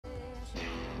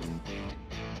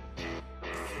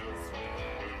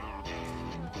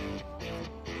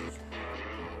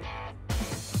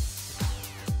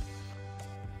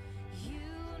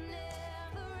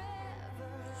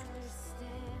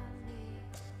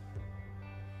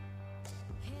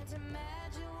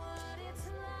imagine what it's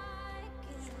like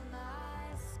in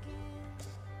my skin.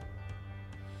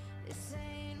 This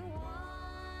ain't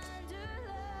wanderlust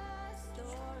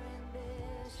or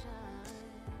ambition.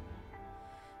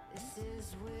 This is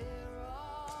where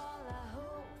all I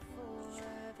hope for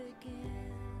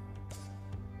begins,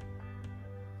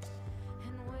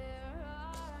 and where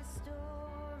our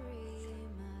story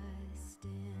must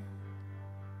end.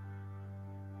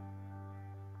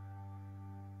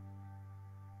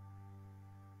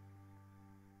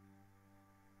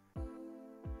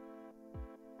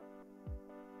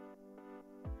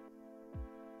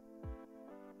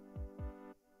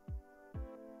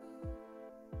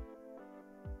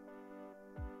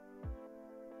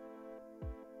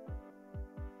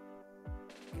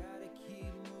 Gotta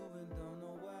keep moving, don't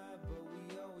know why, but we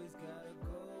always gotta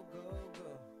go, go,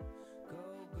 go, go,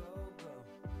 go, go.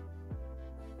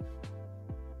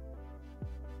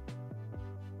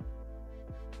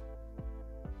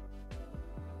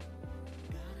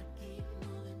 Gotta keep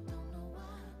moving, don't know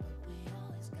why, but we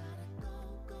always gotta go,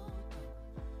 go, go, go,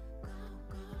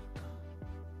 go, go.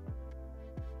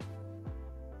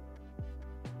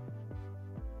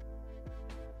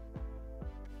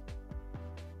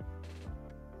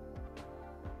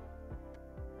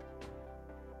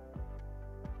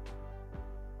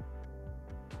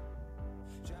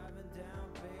 Driving down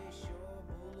Bayshore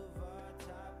Boulevard,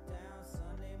 top down,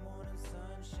 Sunday morning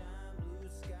sunshine, blue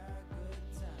sky, good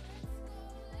time.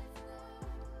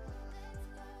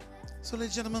 So,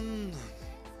 ladies and gentlemen,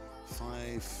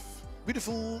 5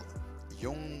 beautiful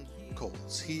young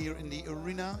Colts here in the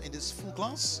arena in this full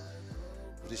class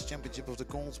for this championship of the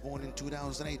Colts, born in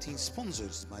 2018,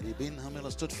 sponsored by the Bin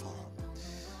Hamilla Stud Farm.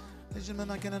 Ladies and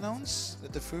gentlemen, I can announce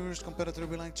that the first competitor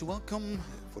we like to welcome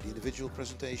for the individual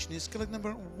presentation is collect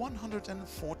number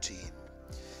 114.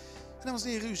 En dames en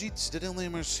heren, u ziet de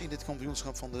deelnemers in dit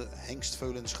kampioenschap van de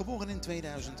Hengstveulens, geboren in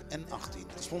 2018.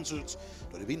 Gesponsord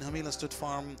door de Bin Hamilla Stud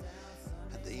Farm.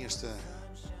 En de eerste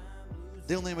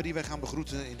deelnemer die wij gaan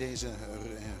begroeten in deze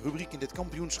rubriek, in dit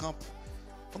kampioenschap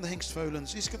van de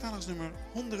Hengstveulens, is catalogus nummer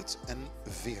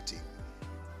 114.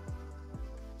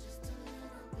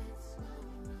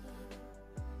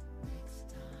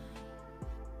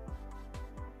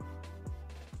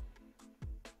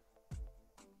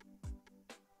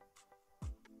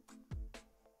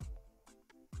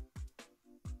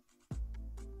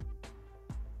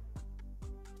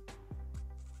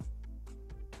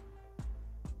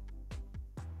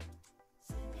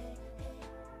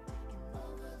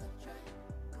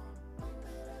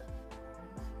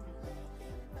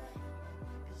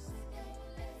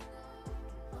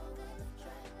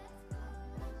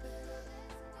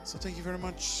 So thank you very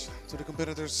much to the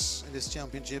competitors in this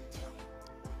championship,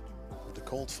 with the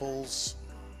Colt Falls.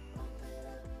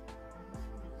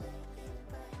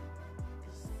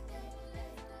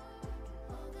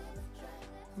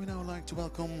 We now like to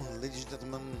welcome, ladies and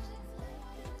gentlemen,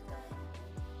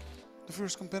 the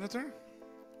first competitor.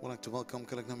 We'd like to welcome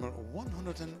collect number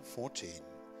 114.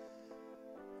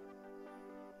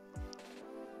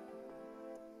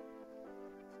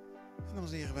 En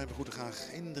dames en heren, wij begroeten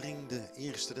graag in de ring de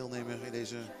eerste deelnemer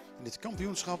in dit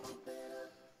kampioenschap.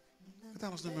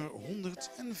 Catalogus nummer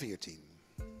 114.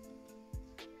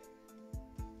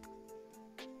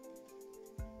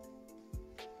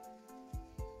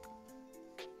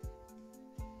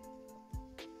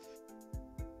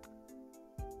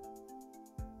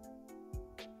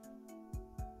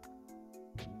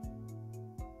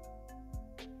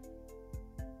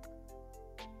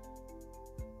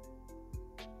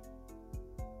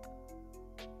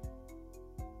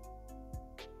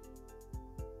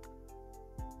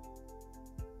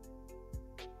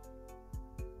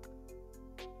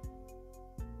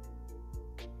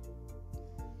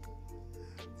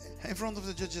 In front of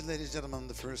the judges, ladies and gentlemen,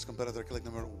 the first competitor, collect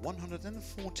number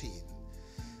 114.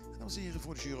 En dames en heren,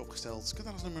 voor de jury opgesteld,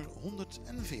 catalogus nummer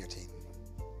 114.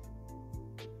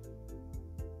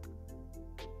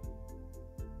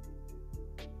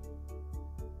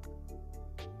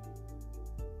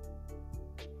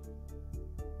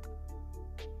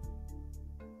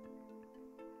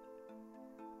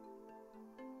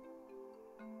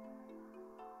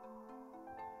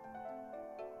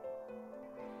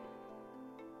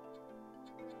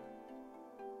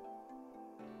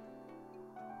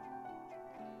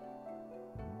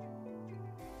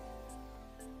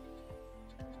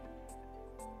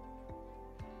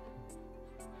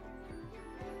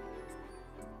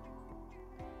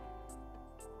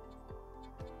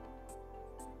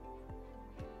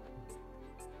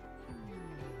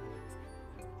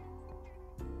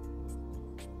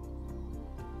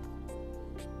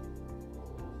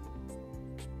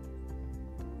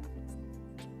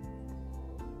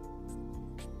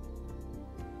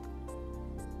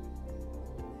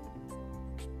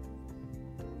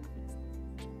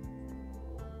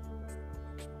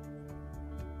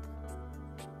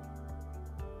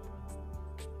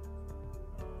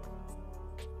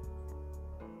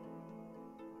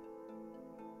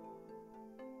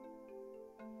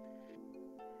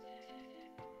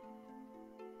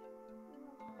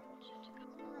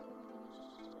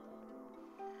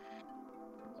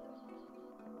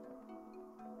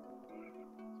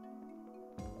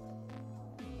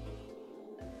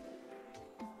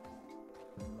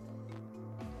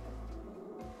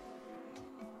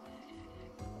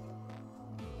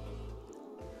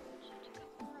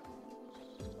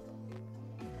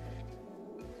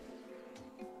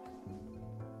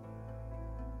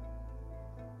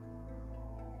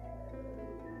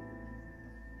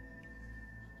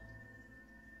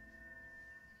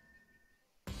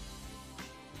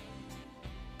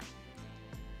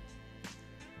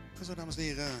 En zo, dames en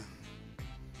heren.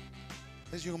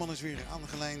 Deze jongeman is weer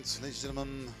aangelijnd. Ladies and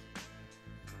gentlemen.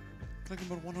 Click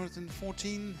number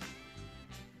 114.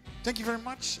 Thank you very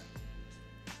much.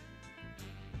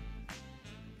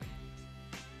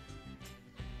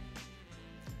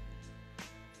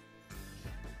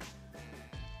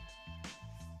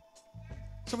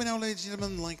 So we now, ladies and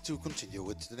gentlemen, like to continue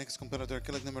with the next competitor,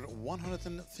 click number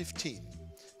 115.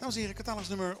 Dames en heren, catalogus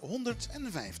nummer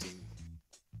 115.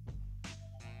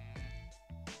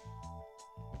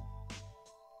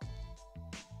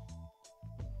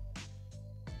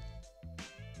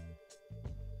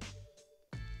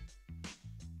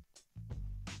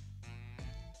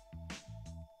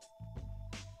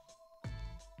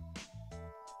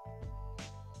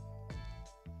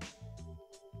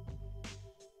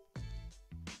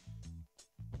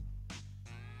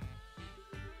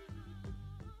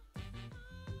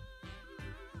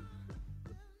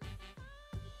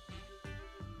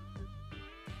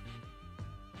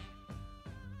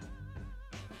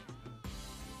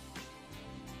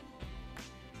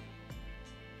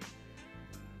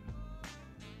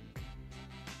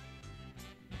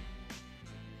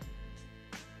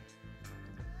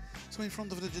 So in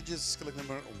front of the judges, collect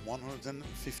nummer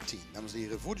 115. Dames en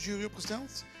heren, voor de jury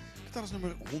opgesteld. Catalogus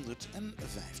nummer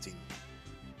 115.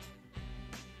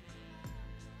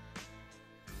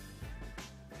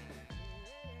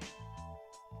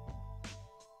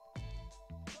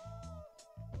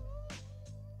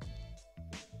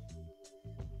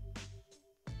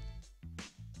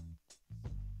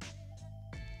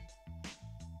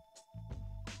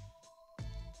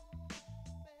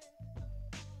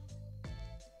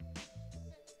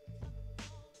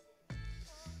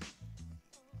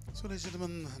 So ladies and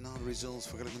gentlemen, now the results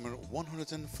for category number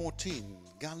 114,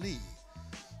 Gali,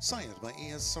 sired by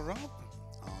E.S. Sarab,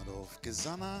 out of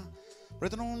Kazana,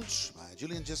 red and orange by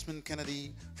Julian Jasmine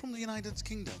Kennedy from the United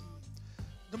Kingdom.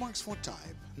 The marks for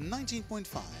type,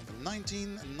 19.5,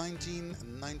 19, 19,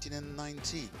 19 and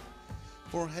 19.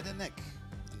 For head and neck,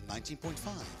 19.5,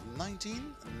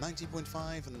 19,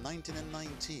 19.5, 19 and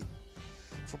 19.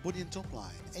 For body and top line,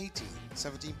 18,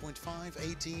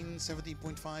 17.5, 18,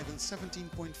 17.5 and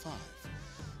 17.5.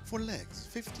 For legs,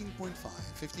 15.5,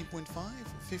 15.5,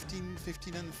 15,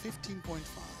 15 and 15.5.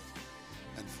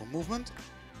 And for movement,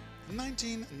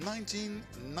 19, 19,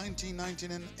 19,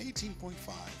 19 and 18.5. Ladies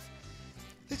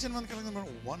and gentlemen, category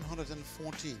number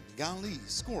 114, Gali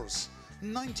scores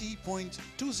 90.20.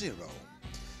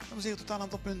 Dames en heren, totaal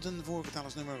aantal punten voor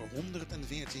catalogus nummer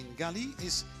 114 Gali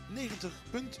is 90.20.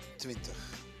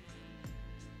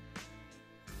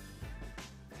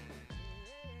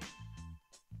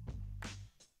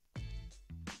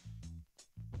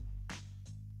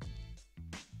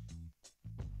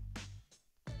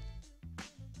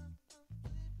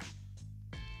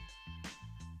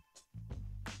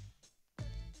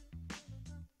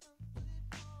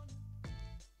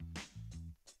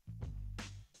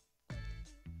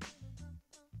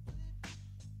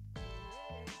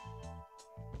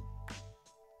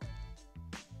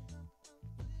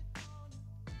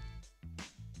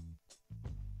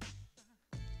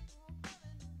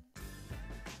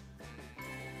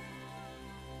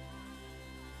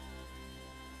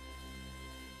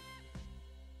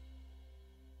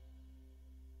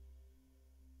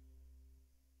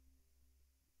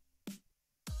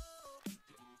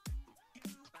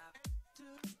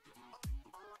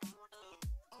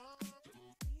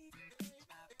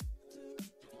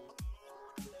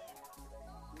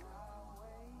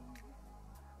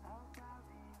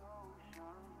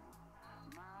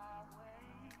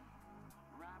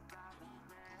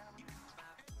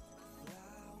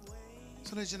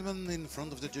 So ladies and gentlemen, in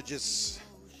front of the judges,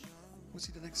 we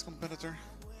see the next competitor.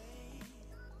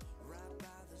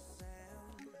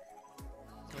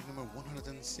 Collect number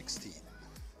 116.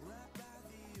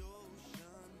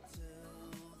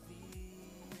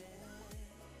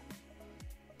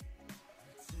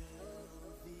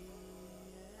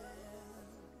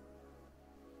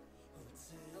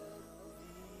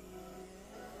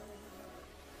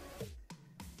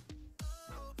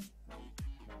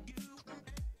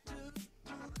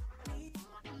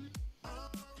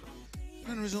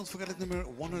 And result for cadet number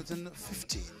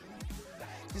 115.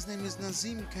 His name is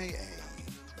Nazim K.A.,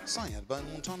 sired by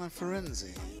Montana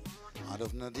Ferenzi, out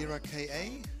of Nadira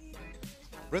K.A.,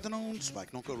 red and orange by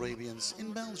Knock Arabians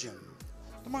in Belgium.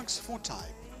 The marks for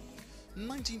type,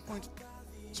 19,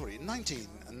 19,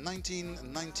 19,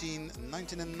 19,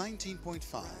 19 and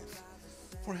 19.5.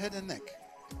 For head and neck.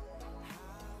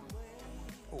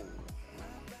 Oh.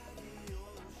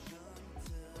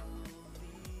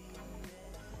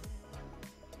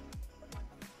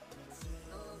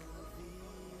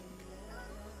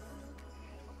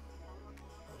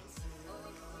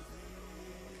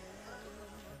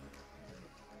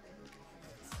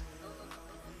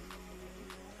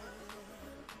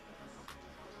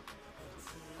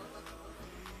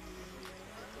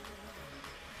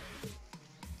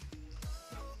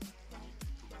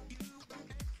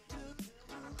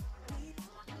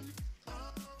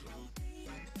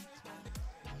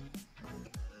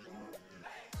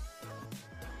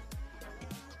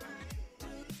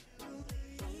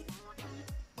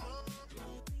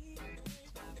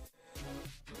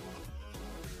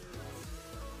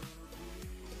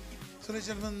 So ladies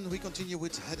and gentlemen, we continue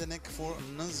with head and neck for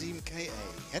Nazim KA.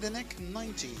 Head and neck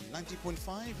 19,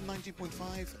 90.5,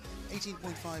 90.5,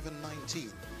 18.5 and 19.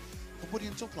 For body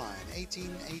and top line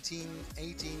 18, 18,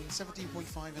 18,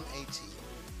 17.5 and 18.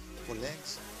 For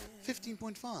legs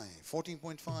 15.5,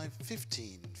 14.5,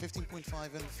 15,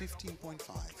 15.5 and 15.5.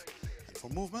 And for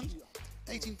movement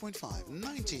 18.5,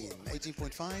 19,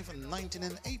 18.5, 19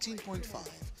 and 18.5.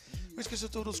 Which gives a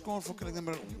total score for colleague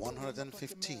number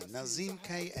 115, Nazim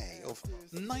KA, of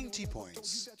 90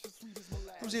 points.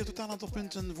 Dames en heren, totaal aantal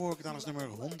punten voor nummer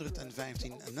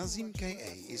 115, Nazim KA,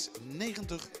 is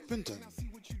 90 punten. We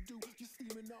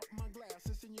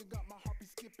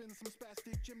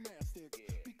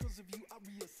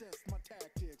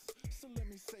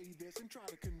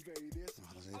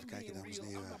gaan eens even kijken, dames en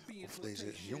heren, of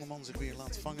deze jongeman zich weer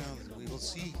laat vangen. We will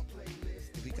see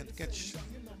if we can catch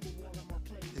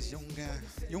this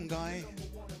young guy.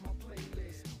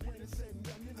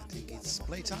 I think it's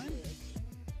playtime.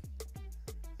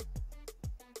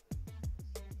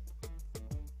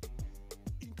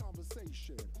 In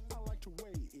conversation, I like to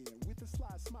weigh in with a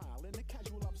sly smile and a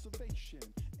casual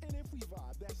observation. And if we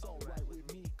vibe, that's alright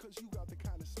with me, cause you got the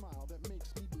kind of smile that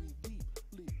makes me breathe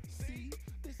deeply. See,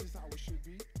 this is how it should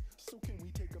be. So can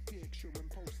we take a picture and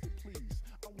post it, please?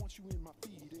 I want you in my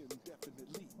feed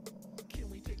indefinitely. Can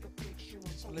we take a picture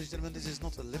and So, ladies and gentlemen, this is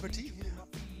not a liberty,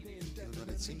 even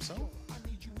though it seems so.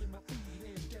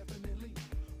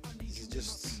 This is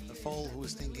just a foal who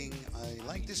is thinking, I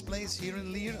like this place here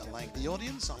in Lier, I like the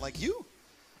audience, I like you.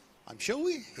 I'm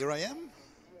showy, here I am.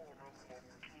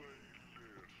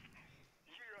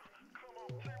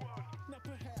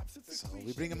 So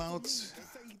we bring him out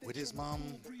with his mom.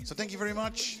 So thank you very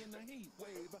much.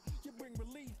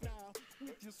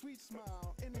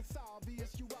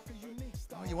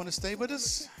 Oh, you want to stay with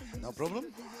us? No problem.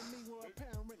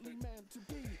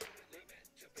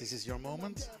 This is your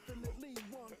moment.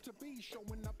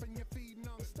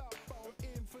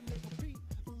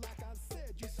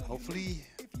 Hopefully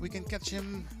we can catch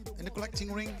him in the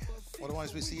collecting ring.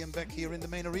 Otherwise we see him back here in the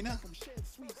main arena.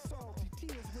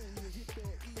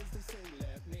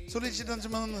 So ladies and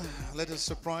gentlemen, let us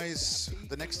surprise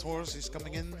the next horse who's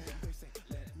coming in.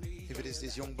 If it is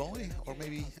this young boy or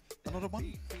maybe another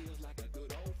one.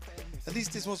 At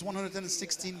least this was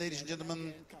 116, ladies and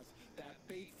gentlemen.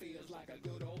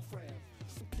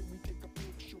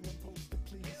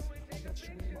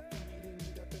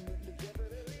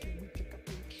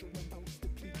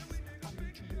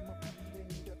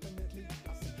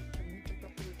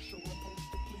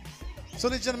 So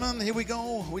ladies and gentlemen, here we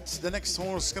go with the next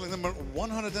horse, colleague number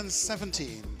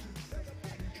 117.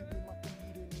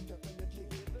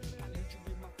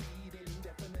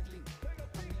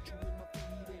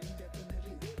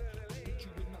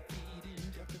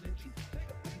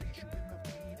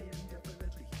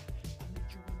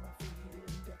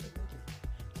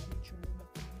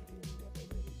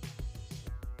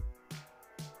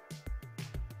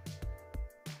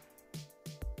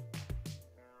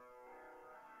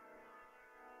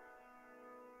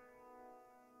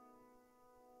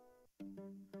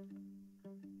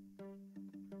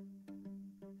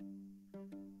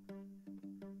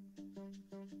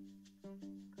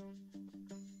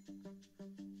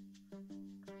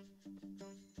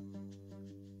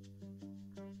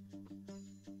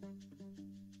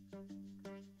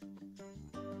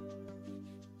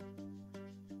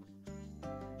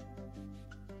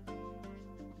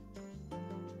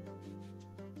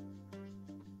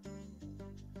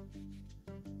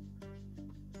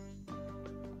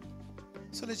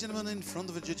 So ladies and gentlemen, in front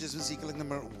of the judges we see colleague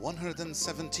number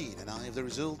 117, and I have the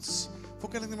results for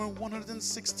colleague number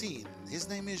 116. His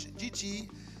name is Gigi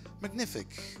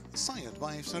Magnific, sired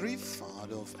by Sarif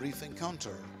out of Brief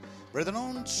Encounter, bred and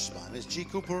owned by Miss G.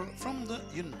 Cooper from the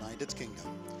United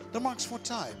Kingdom. The marks for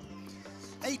type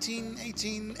 18,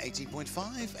 18,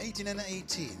 18.5, 18 and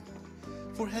 18.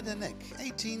 For head and neck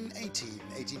 18, 18,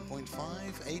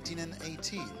 18.5, 18 and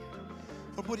 18.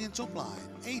 For body and top line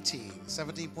 18,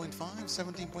 17.5,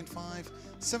 17.5,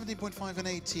 17.5 and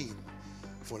 18.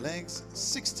 For legs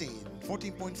 16,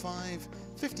 14.5,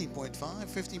 15.5,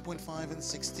 15.5 and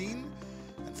 16.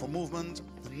 And for movement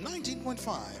 19.5,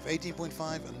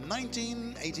 18.5,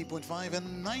 19, 18.5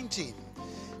 and 19.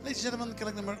 Ladies and gentlemen,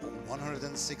 colleague number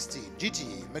 116.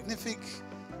 Gigi Magnific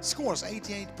scores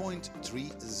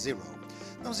 88.30.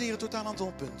 Dames en heren, totaal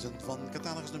aantal punten van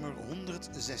catalogus nummer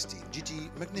 116. Gigi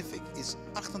Magnific is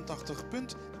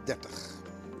 88.30.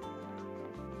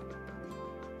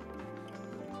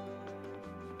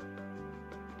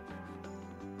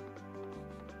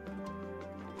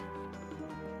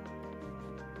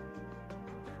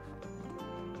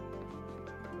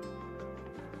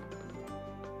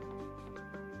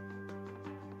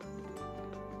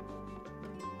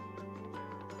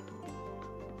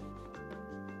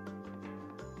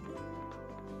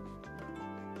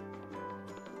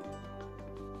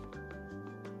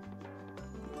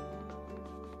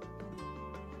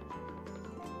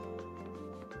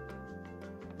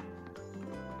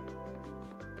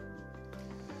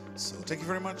 So thank you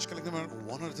very much, collect number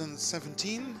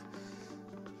 117.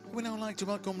 We now like to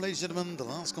welcome, ladies and gentlemen, the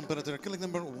last competitor, collect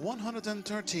number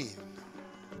 113.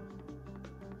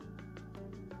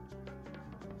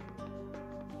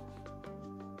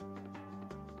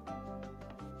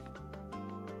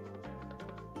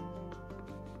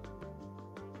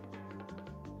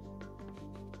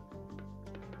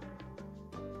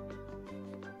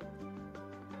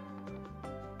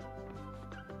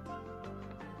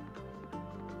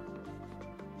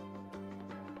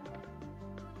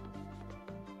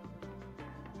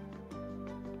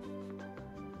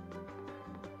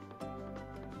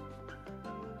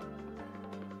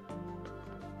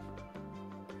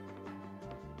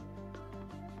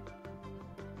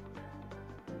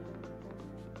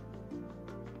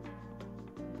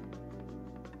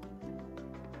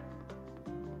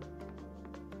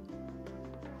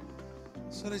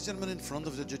 So, ladies and gentlemen, in front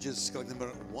of the judges, collect number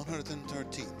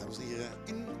 113. Dames en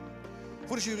heren,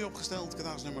 voor de jury opgesteld,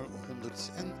 catalogus nummer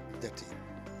 113.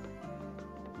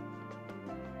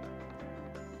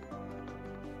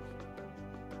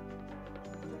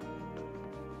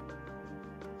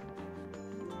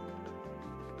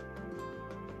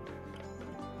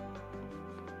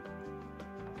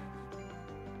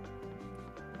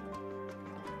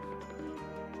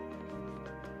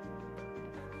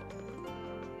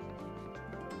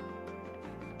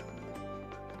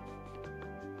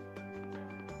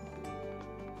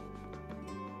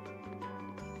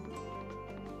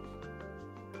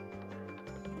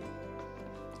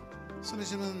 So,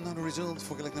 ladies and gentlemen, now the result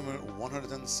for collect number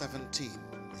 117.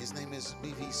 His name is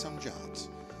BV Samjad,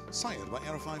 sired by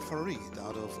Arabian Farid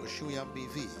out of Ushuaia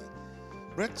BV.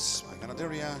 Bred by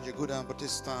Ganaderia Jaguda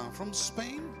Batista from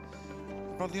Spain,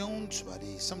 proudly owned by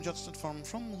the Samjad stud farm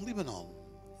from Lebanon.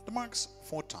 The marks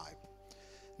for type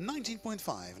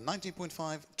 19.5,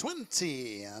 19.5,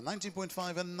 20,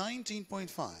 19.5 and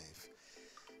 19.5.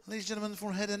 Ladies and gentlemen,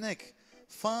 for head and neck,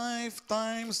 5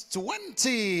 times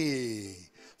 20.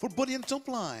 For body and top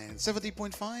line,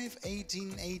 17.5,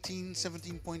 18, 18,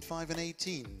 17.5 and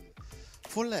 18.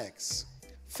 For legs,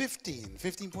 15,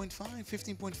 15.5,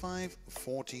 15.5,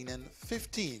 14 and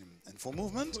 15. And for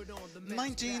movement,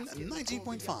 19,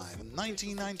 19.5,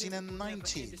 19, 19 and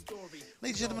 19. Ladies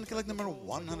and gentlemen, collect number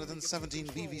 117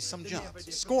 BV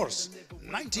Samjad. Scores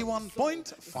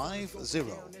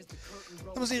 91.50.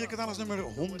 Dames en heren, catalogus nummer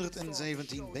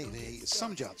 117 BV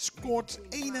Samjad scoort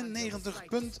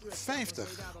 91.50.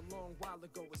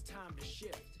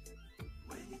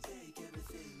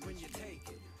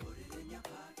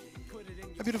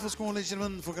 A beautiful score, ladies and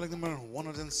gentlemen, for collect number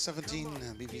 117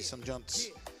 BV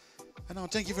Samjad. And now,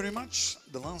 thank you very much.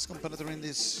 The last competitor in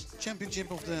this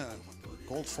championship of the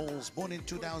Gold Falls, born in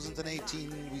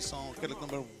 2018, we saw collect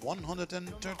number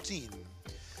 113.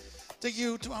 Thank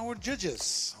you to our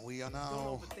judges. We are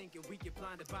now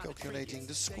calculating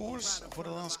the scores for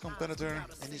the last competitor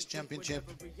in this championship.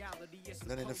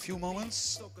 Then in a few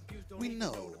moments, we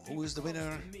know who is the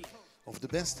winner of the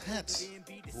best hat,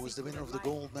 who is the winner of the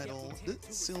gold medal, the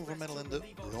silver medal and the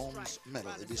bronze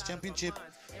medal in this championship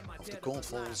of the Gold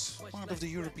Falls, part of the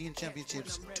European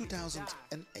Championships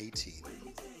 2018.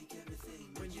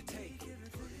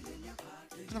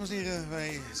 Dames en heren,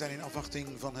 wij zijn in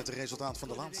afwachting van het resultaat van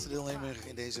de laatste deelnemer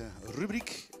in deze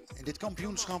rubriek, in dit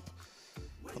kampioenschap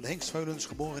van de Hengstveulens,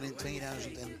 geboren in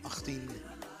 2018.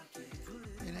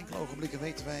 In enkele ogenblikken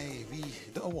weten wij wie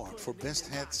de award voor Best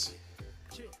Hat,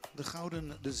 de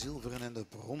gouden, de zilveren en de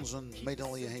bronzen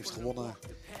medaille heeft gewonnen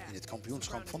in het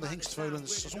kampioenschap van de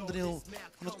Hengstveulens als onderdeel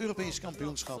van het Europees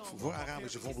kampioenschap voor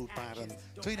Arabische volbloedpaarden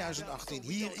 2018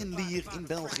 hier in Lier in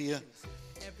België.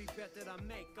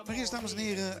 Maar eerst, dames en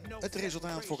heren, het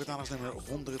resultaat voor catalogus nummer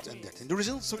 113. De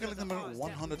results for catalogus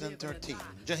nummer 113.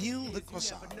 Jahil de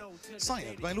Croissant,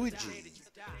 sired by Luigi,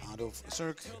 out of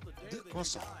Cirque de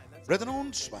Croissant. Bred and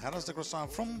owned by Harris de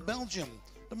Croissant from Belgium.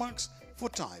 The marks for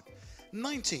type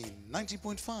 19,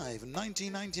 19.5,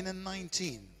 19, 19 and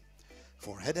 19.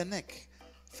 For head and neck,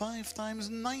 5 times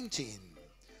 19.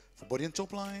 For body and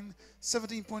top line,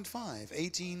 17.5,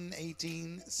 18,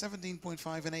 18,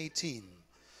 17.5 and 18.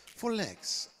 For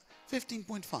legs,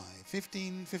 15.5,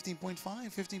 15,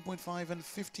 15.5, 15.5 and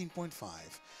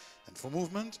 15.5. And for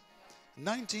movement,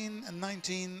 19 and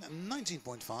 19,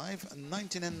 19.5,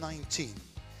 19 and 19.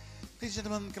 Ladies and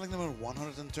gentlemen, collect number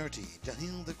 130,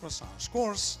 Jahil de Croissant,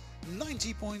 scores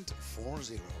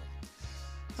 90.40.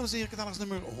 Dames en heren, catalogus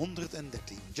nummer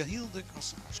 113, Jahil de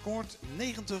Croissant, scoort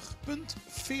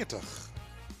 90.40.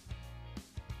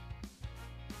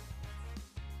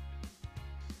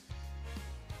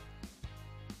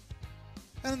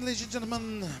 And ladies and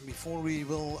gentlemen, before we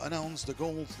will announce the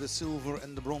gold, the silver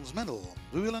and the bronze medal,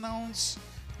 we will announce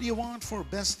the award for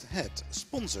best head,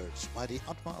 sponsored by the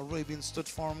Arabian stud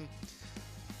farm.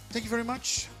 Thank you very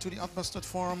much to the Atma stud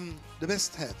farm, the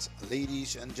best head.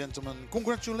 Ladies and gentlemen,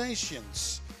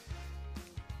 congratulations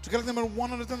to gallant number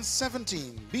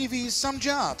 117, BV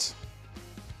Samjad.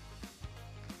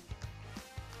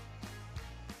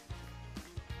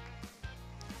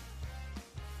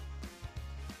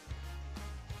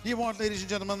 The award, ladies and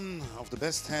gentlemen, of the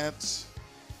best head.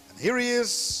 And here he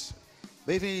is,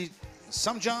 BV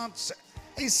Samjad,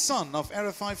 a son of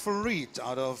Arafai Farid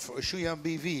out of Ushuaia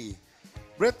BV.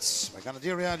 Bred by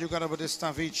Ganaderia Jugara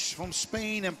Badistavic from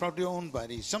Spain and proudly owned by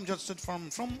the Samjad stud farm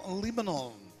from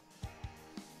Lebanon.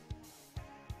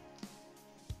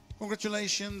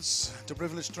 Congratulations to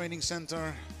Privilege Training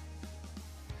Center,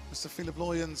 Mr. Philip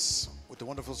Loyens, with the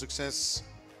wonderful success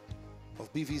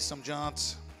of BV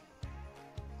Samjad,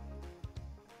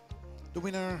 the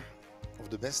winner of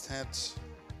the best head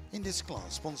in this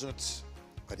class, sponsored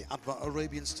by the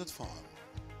Arabian stud farm.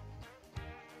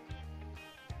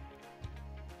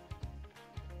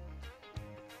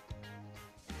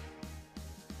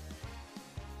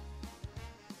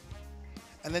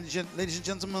 And ladies and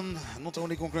gentlemen, not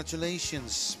only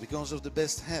congratulations because of the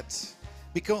best head,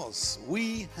 because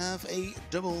we have a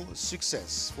double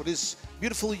success for this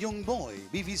beautiful young boy,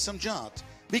 BV Samjad,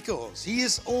 because he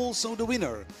is also the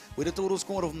winner with a total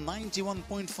score of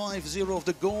 91.50 of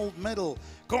the gold medal.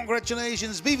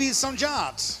 Congratulations, BV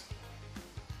Samjad!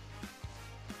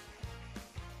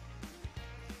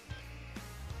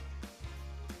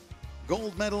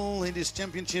 Gold medal in this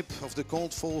championship of the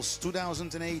Colt Falls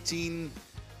 2018.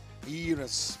 Here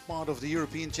as part of the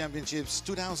European Championships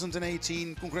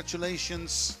 2018.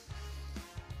 Congratulations.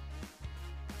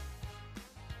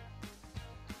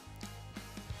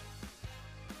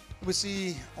 We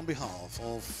see on behalf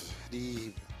of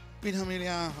the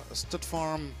Pinhamilia Stud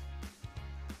Farm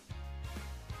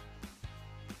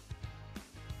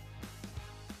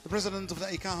the president of the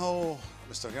ICAO,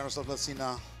 Mr. Jaroslav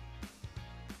Lacina,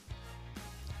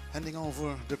 handing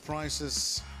over the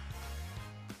prizes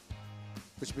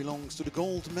which belongs to the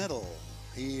gold medal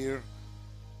here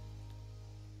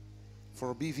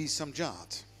for BV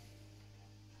Samjad.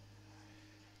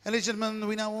 And ladies and gentlemen,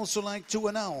 we now also like to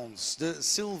announce the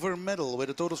silver medal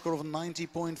with a total score of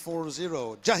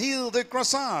 90.40. Jahil de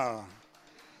Croissart,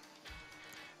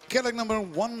 Kellogg number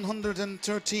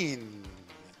 113.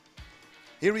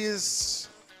 Here he is.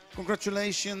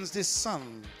 Congratulations, this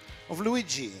son of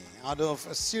Luigi out of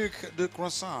Cirque de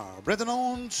Croissart, bred and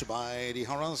owned by the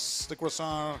Haras de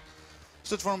Croissart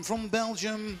stud farm from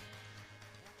Belgium.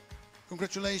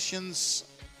 Congratulations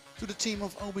to the team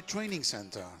of Obi Training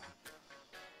Center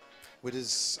with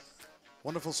his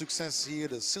wonderful success here,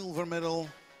 the silver medal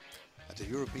at the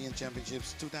European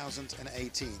Championships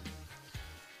 2018.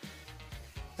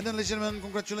 And then, ladies and gentlemen,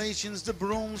 congratulations, the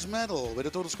bronze medal with a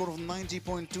total score of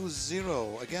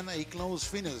 90.20. Again, a close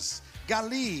finish.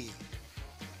 Gali,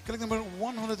 collect number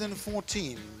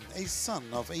 114, a son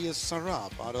of A.S.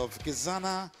 Sarab out of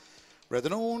Gizana, bred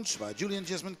and owned by Julian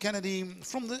Jasmine Kennedy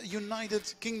from the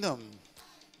United Kingdom.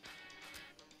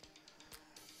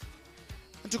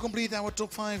 And to complete our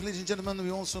top 5, ladies and gentlemen,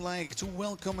 we also like to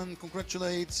welcome and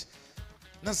congratulate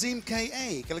Nazim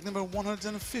K.A., collect number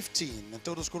 115, a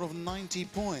total score of 90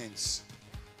 points.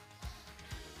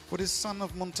 For this son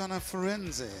of Montana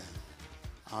Forense,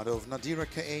 out of Nadira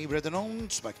K.A., bred and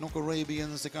owned by Knock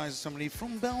Arabians, the Kaiser's family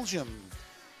from Belgium.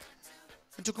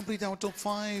 And to complete our top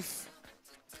 5,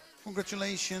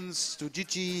 congratulations to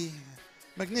Gigi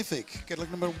Magnific, collect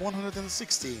number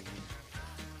 116.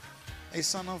 A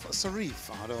son of Sarif,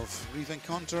 out of Reef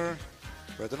Encounter,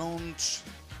 bred and owned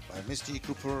by Miss G.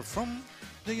 Cooper from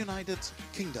the United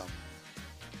Kingdom.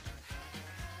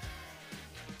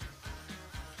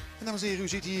 En dames en heren, u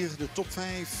ziet hier de top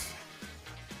 5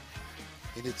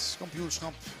 in dit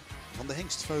kampioenschap van de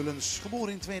Hengstveulens.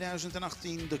 Geboren in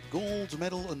 2018, de gold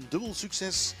medal, een dubbel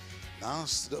succes.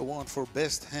 Naast de award voor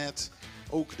best head,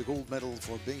 ook de gold medal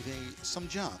voor BV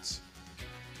Samjad.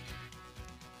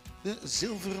 De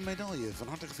zilveren medaille, van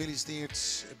harte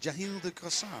gefeliciteerd, Jahil de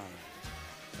Croissart.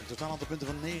 Een totaal aantal punten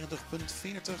van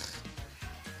 90,40.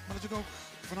 Maar natuurlijk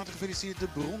ook van harte gefeliciteerd de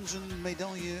bronzen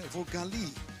medaille voor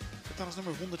Gali. Totaal is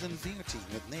nummer 114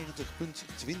 met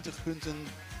 90,20 punten.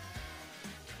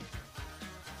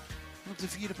 En op de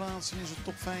vierde plaats in onze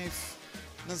top 5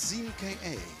 Nazim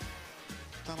K.A.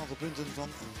 Totaal aantal punten van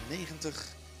 90.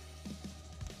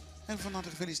 En van harte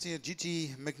gefeliciteerd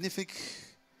Gigi Magnific.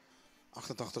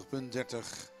 88,30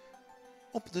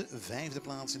 op de vijfde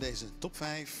plaats in deze top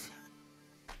 5.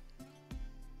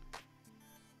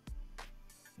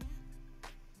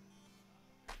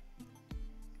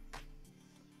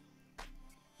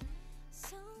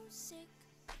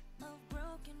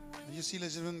 you see,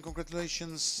 ladies and gentlemen,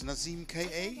 congratulations, Nazim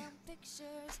K.A.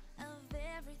 Pictures of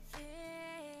everything.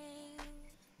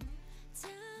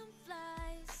 Time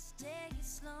flies, take it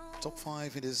slow. Top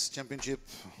 5 in this championship.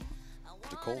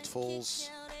 The Colts falls.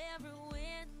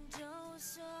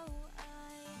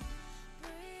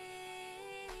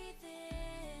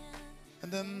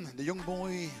 And then the young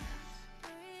boy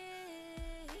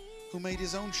who made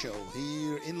his own show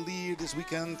here in Lier this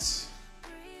weekend.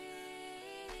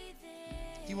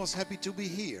 He was happy to be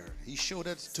here. He showed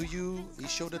that to you, he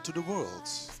showed that to the world.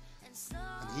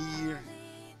 And here,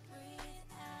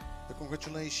 the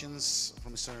congratulations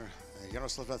from Mr.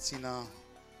 Jaroslav Lacina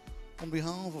on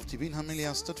behalf of Tibin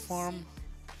Hamilia Stud Farm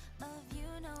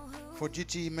for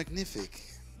GT Magnific.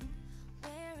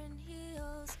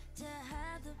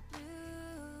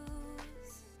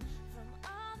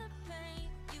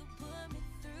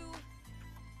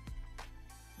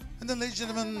 And then, ladies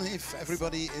and gentlemen, if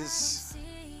everybody is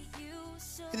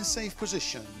in a safe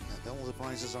position and all the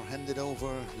prizes are handed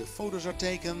over, the photos are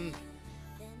taken,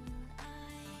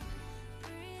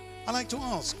 I'd like to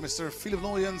ask Mr. Philip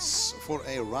Loyens for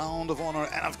a round of honor.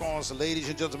 And of course, ladies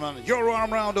and gentlemen, your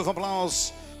warm round of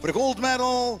applause for the gold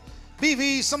medal,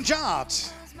 BV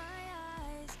Samjad.